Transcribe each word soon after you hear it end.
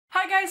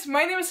Hi guys,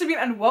 my name is Sabine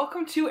and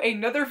welcome to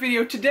another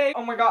video today.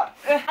 Oh my god.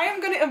 I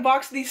am gonna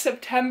unbox the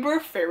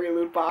September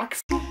Fairyloot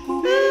box.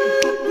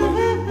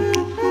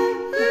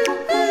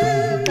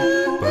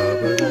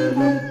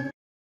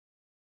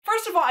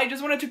 First of all, I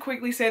just wanted to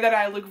quickly say that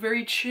I look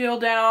very chill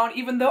down,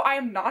 even though I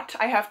am not.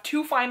 I have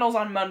 2 finals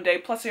on Monday,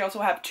 plus I also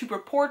have 2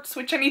 reports,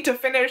 which I need to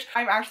finish.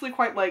 I'm actually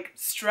quite,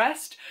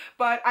 stressed,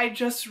 but I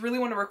just really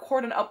want to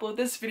record and upload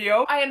this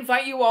video. I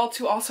invite you all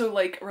to also,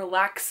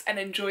 relax and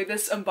enjoy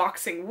this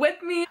unboxing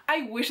with me.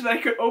 I wish that I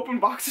could open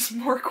boxes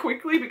more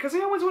quickly, because I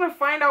always want to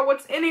find out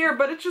what's in here,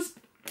 but it's just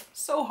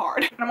so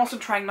hard. And I'm also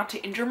trying not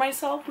to injure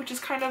myself, which is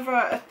kind of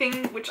a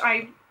thing which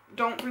I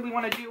don't really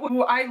want to do.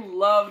 Ooh, I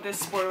love this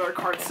spoiler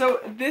card.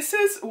 So this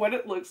is what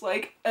it looks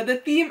like. The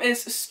theme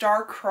is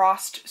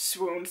star-crossed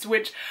swoons,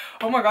 which,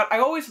 oh my god, I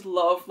always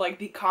love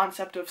the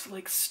concept of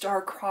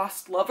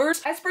star-crossed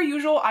lovers. As per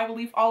usual, I will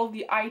leave all of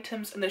the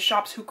items and the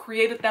shops who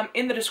created them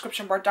in the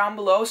description bar down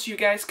below, so you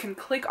guys can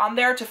click on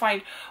there to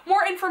find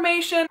more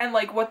information and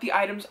what the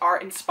items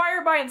are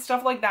inspired by and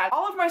stuff like that.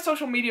 All of my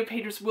social media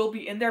pages will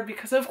be in there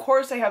because of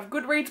course I have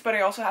Goodreads, but I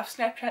also have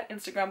Snapchat,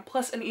 Instagram,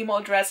 plus an email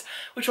address,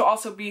 which will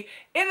also be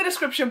in the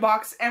description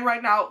box. And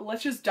right now,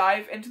 let's just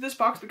dive into this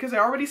box because I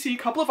already see a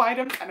couple of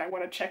items and I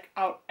want to check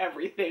out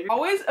everything.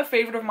 Always a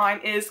favorite of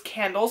mine is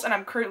candles, and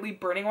I'm currently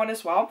burning one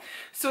as well.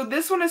 So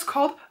this one is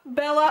called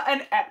Bella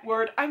and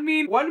Edward. I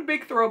mean, one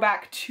big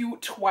throwback to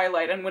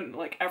Twilight and when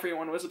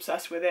everyone was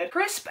obsessed with it.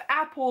 Crisp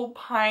apple,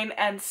 pine,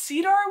 and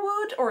cedar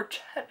wood, or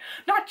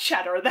not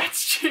cheddar,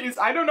 that's cheese.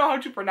 I don't know how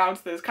to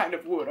pronounce this kind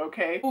of wood,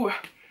 okay? Ooh,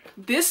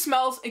 this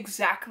smells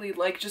exactly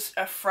like just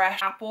a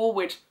fresh apple,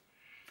 which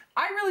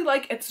I really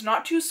like. It's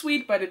not too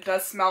sweet, but it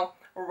does smell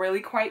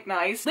really quite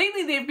nice.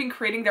 Lately, they've been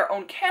creating their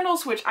own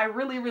candles, which I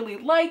really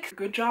like.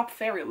 Good job,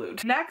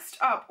 Fairyloot. Next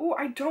up, oh,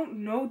 I don't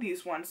know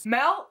these ones.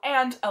 Mel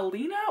and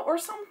Alina or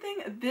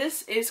something.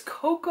 This is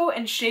Cocoa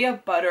and Shea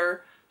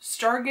Butter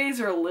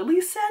Stargazer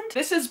Lily Scent.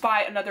 This is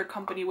by another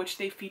company which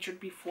they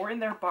featured before in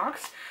their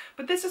box,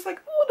 but this is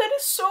oh, that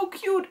is so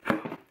cute.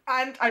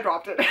 And I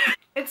dropped it.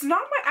 It's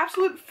not my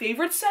absolute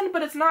favorite scent,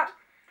 but it's not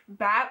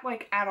bad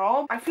at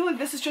all. I feel like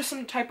this is just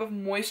some type of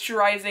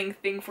moisturizing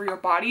thing for your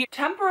body.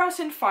 Temper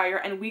us in fire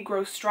and we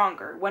grow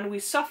stronger. When we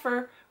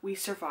suffer, we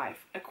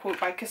survive. A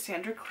quote by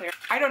Cassandra Clare.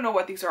 I don't know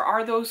what these are.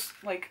 Are those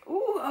ooh,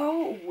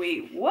 oh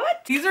wait,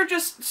 what? These are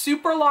just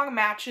super long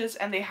matches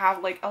and they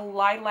have a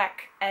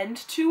lilac end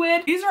to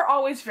it. These are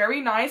always very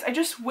nice. I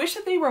just wish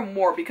that they were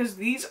more because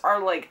these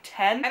are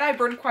 10 and I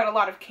burned quite a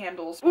lot of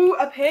candles. Ooh,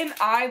 a pin.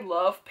 I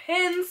love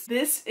pins.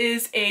 This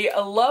is a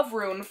love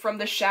rune from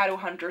the Shadow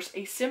Hunters,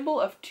 a symbol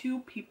of 2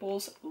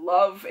 people's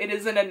love. It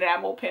is an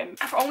enamel pin.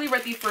 I've only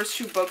read the first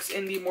 2 books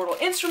in the Mortal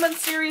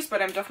Instruments series,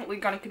 but I'm definitely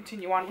gonna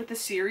continue on with the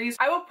series.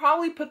 I will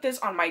probably put this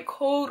on my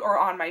coat or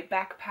on my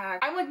backpack.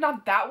 I'm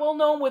not that well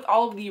known with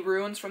all of the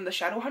runes from the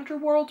Shadowhunter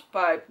world,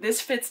 but this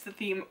fits the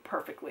theme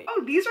perfectly.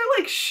 Oh, these are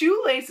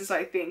shoelaces,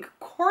 I think.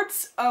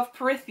 Courts of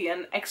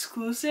Prythian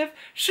exclusive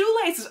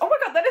shoelaces. Oh my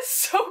god, that is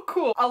so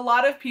cool. A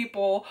lot of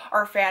people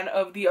are a fan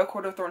of the A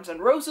Court of Thorns and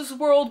Roses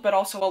world, but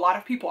also a lot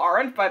of people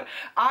aren't, but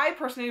I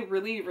personally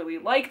really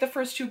like the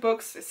first 2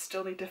 books. I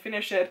still need to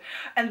finish it.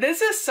 And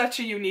this is such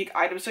a unique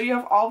item. So you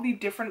have all the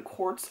different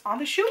courts on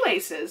the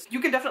shoelaces. You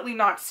can definitely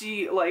not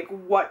see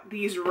what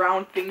these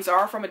round things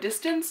are from a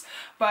distance,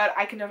 but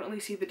I can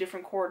definitely see the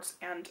different courts,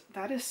 and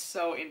that is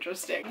so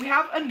interesting. We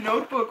have a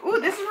notebook.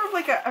 Ooh, this is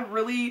sort of a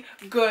really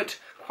good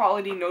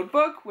quality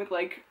notebook with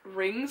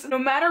rings. No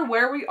matter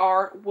where we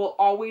are, we'll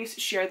always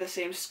share the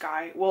same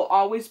sky. We'll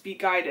always be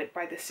guided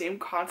by the same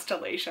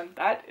constellation.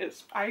 That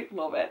is, I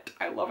love it.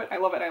 I love it. I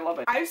love it. I love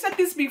it. I've said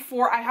this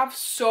before. I have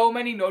so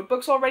many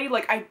notebooks already.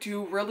 I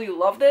do really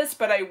love this,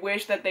 but I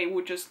wish that they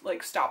would just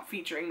stop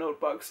featuring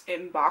notebooks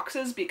in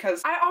boxes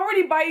because I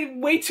already buy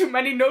way too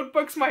many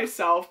notebooks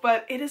myself.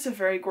 But it is a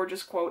very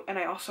gorgeous quote, and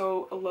I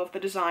also love the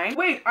design.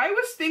 Wait, I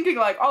was thinking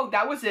oh,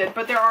 that was it,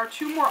 but there are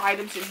 2 more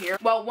items in here.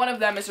 Well, one of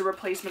them is a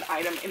replacement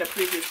item in a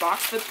previous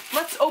box, but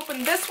let's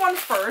open this one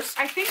first.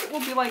 I think it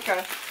will be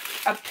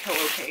a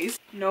pillowcase.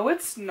 No,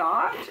 it's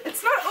not.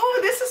 It's not. Oh,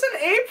 this is an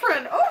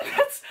apron.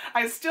 Oh,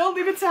 I still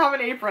needed to have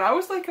an apron. I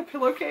was a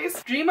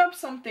pillowcase. Dream up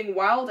something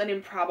wild and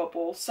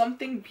improbable,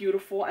 something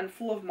beautiful and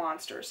full of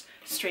monsters.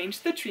 Strange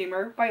the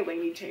Dreamer by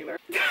Laini Taylor.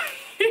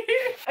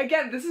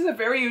 Again, this is a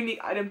very unique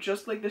item,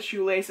 just like the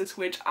shoelaces,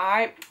 which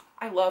I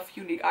love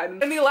unique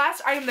items. And the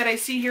last item that I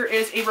see here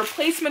is a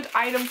replacement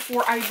item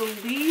for, I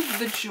believe,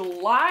 the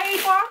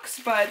July box,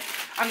 but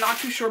I'm not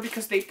too sure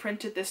because they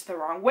printed this the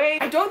wrong way.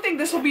 I don't think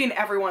this will be in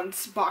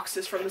everyone's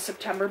boxes from the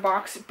September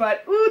box,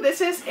 but ooh,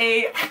 this is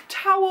a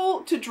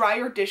towel to dry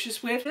your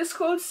dishes with. This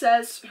quote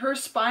says, "Her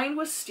spine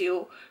was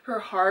steel, her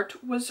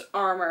heart was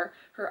armor.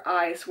 Her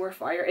eyes were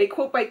fire. A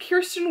quote by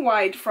Kirsten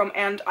White from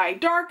And I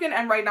Darken,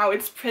 and right now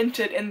it's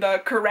printed in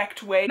the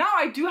correct way. Now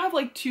I do have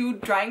like 2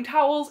 drying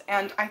towels,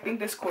 and I think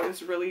this quote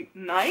is really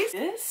nice.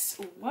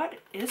 What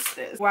is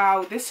this?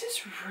 Wow, this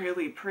is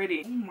really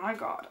pretty. Oh my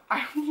god,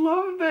 I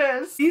love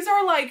this. These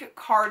are like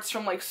cards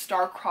from like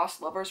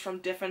star-crossed lovers from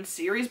different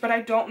series, but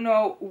I don't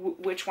know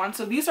which one.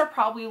 So these are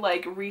probably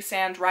like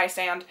Rhysand,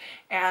 Rhysand,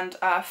 and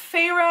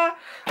Feyre.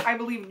 I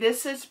believe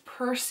this is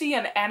Percy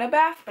and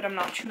Annabeth, but I'm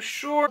not too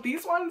sure.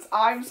 These ones,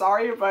 I'm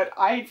sorry, but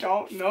I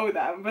don't know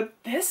them. But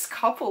this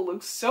couple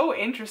looks so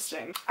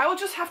interesting. I will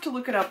just have to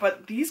look it up,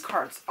 but these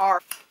cards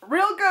are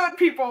real good,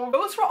 people.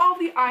 Those were all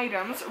the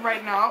items.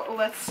 Right now,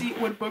 let's see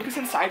what book is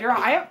inside here.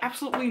 I have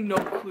absolutely no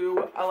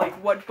clue like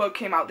what book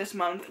came out this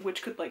month,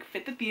 which could like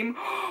fit the theme.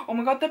 Oh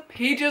my god, the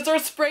pages are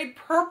sprayed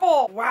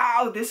purple.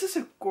 Wow, this is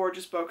a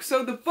gorgeous book.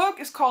 So the book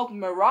is called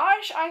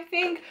Mirage, I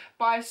think,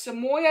 by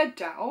Somaiya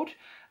Daud.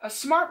 A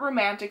smart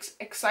romantic's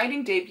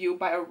exciting debut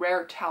by a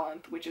rare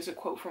talent, which is a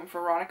quote from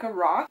Veronica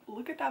Roth.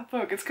 Look at that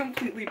book. It's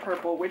completely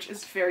purple, which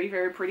is very,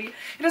 very pretty.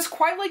 It has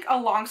quite like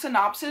a long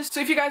synopsis. So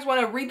if you guys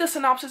want to read the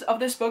synopsis of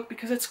this book,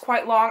 because it's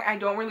quite long, I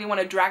don't really want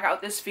to drag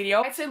out this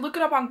video, I'd say look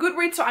it up on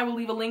Goodreads, so I will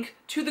leave a link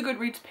to the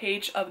Goodreads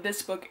page of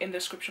this book in the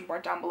description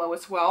bar down below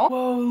as well.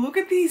 Whoa, look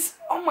at these.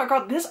 Oh my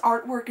god, this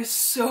artwork is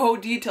so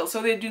detailed.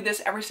 So they do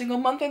this every single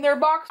month in their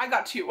box. I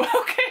got 2,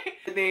 okay.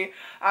 They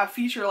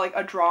feature like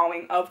a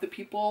drawing of the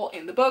people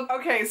in the book.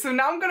 Okay, so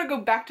now I'm gonna go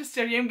back to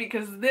studying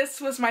because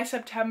this was my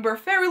September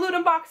Fairyloot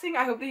unboxing.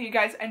 I hope that you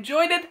guys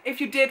enjoyed it. If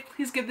you did,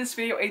 please give this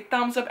video a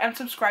thumbs up and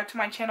subscribe to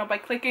my channel by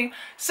clicking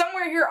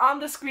somewhere here on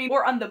the screen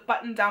or on the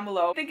button down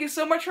below. Thank you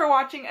so much for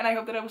watching, and I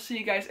hope that I will see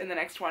you guys in the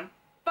next one.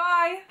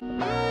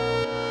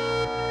 Bye!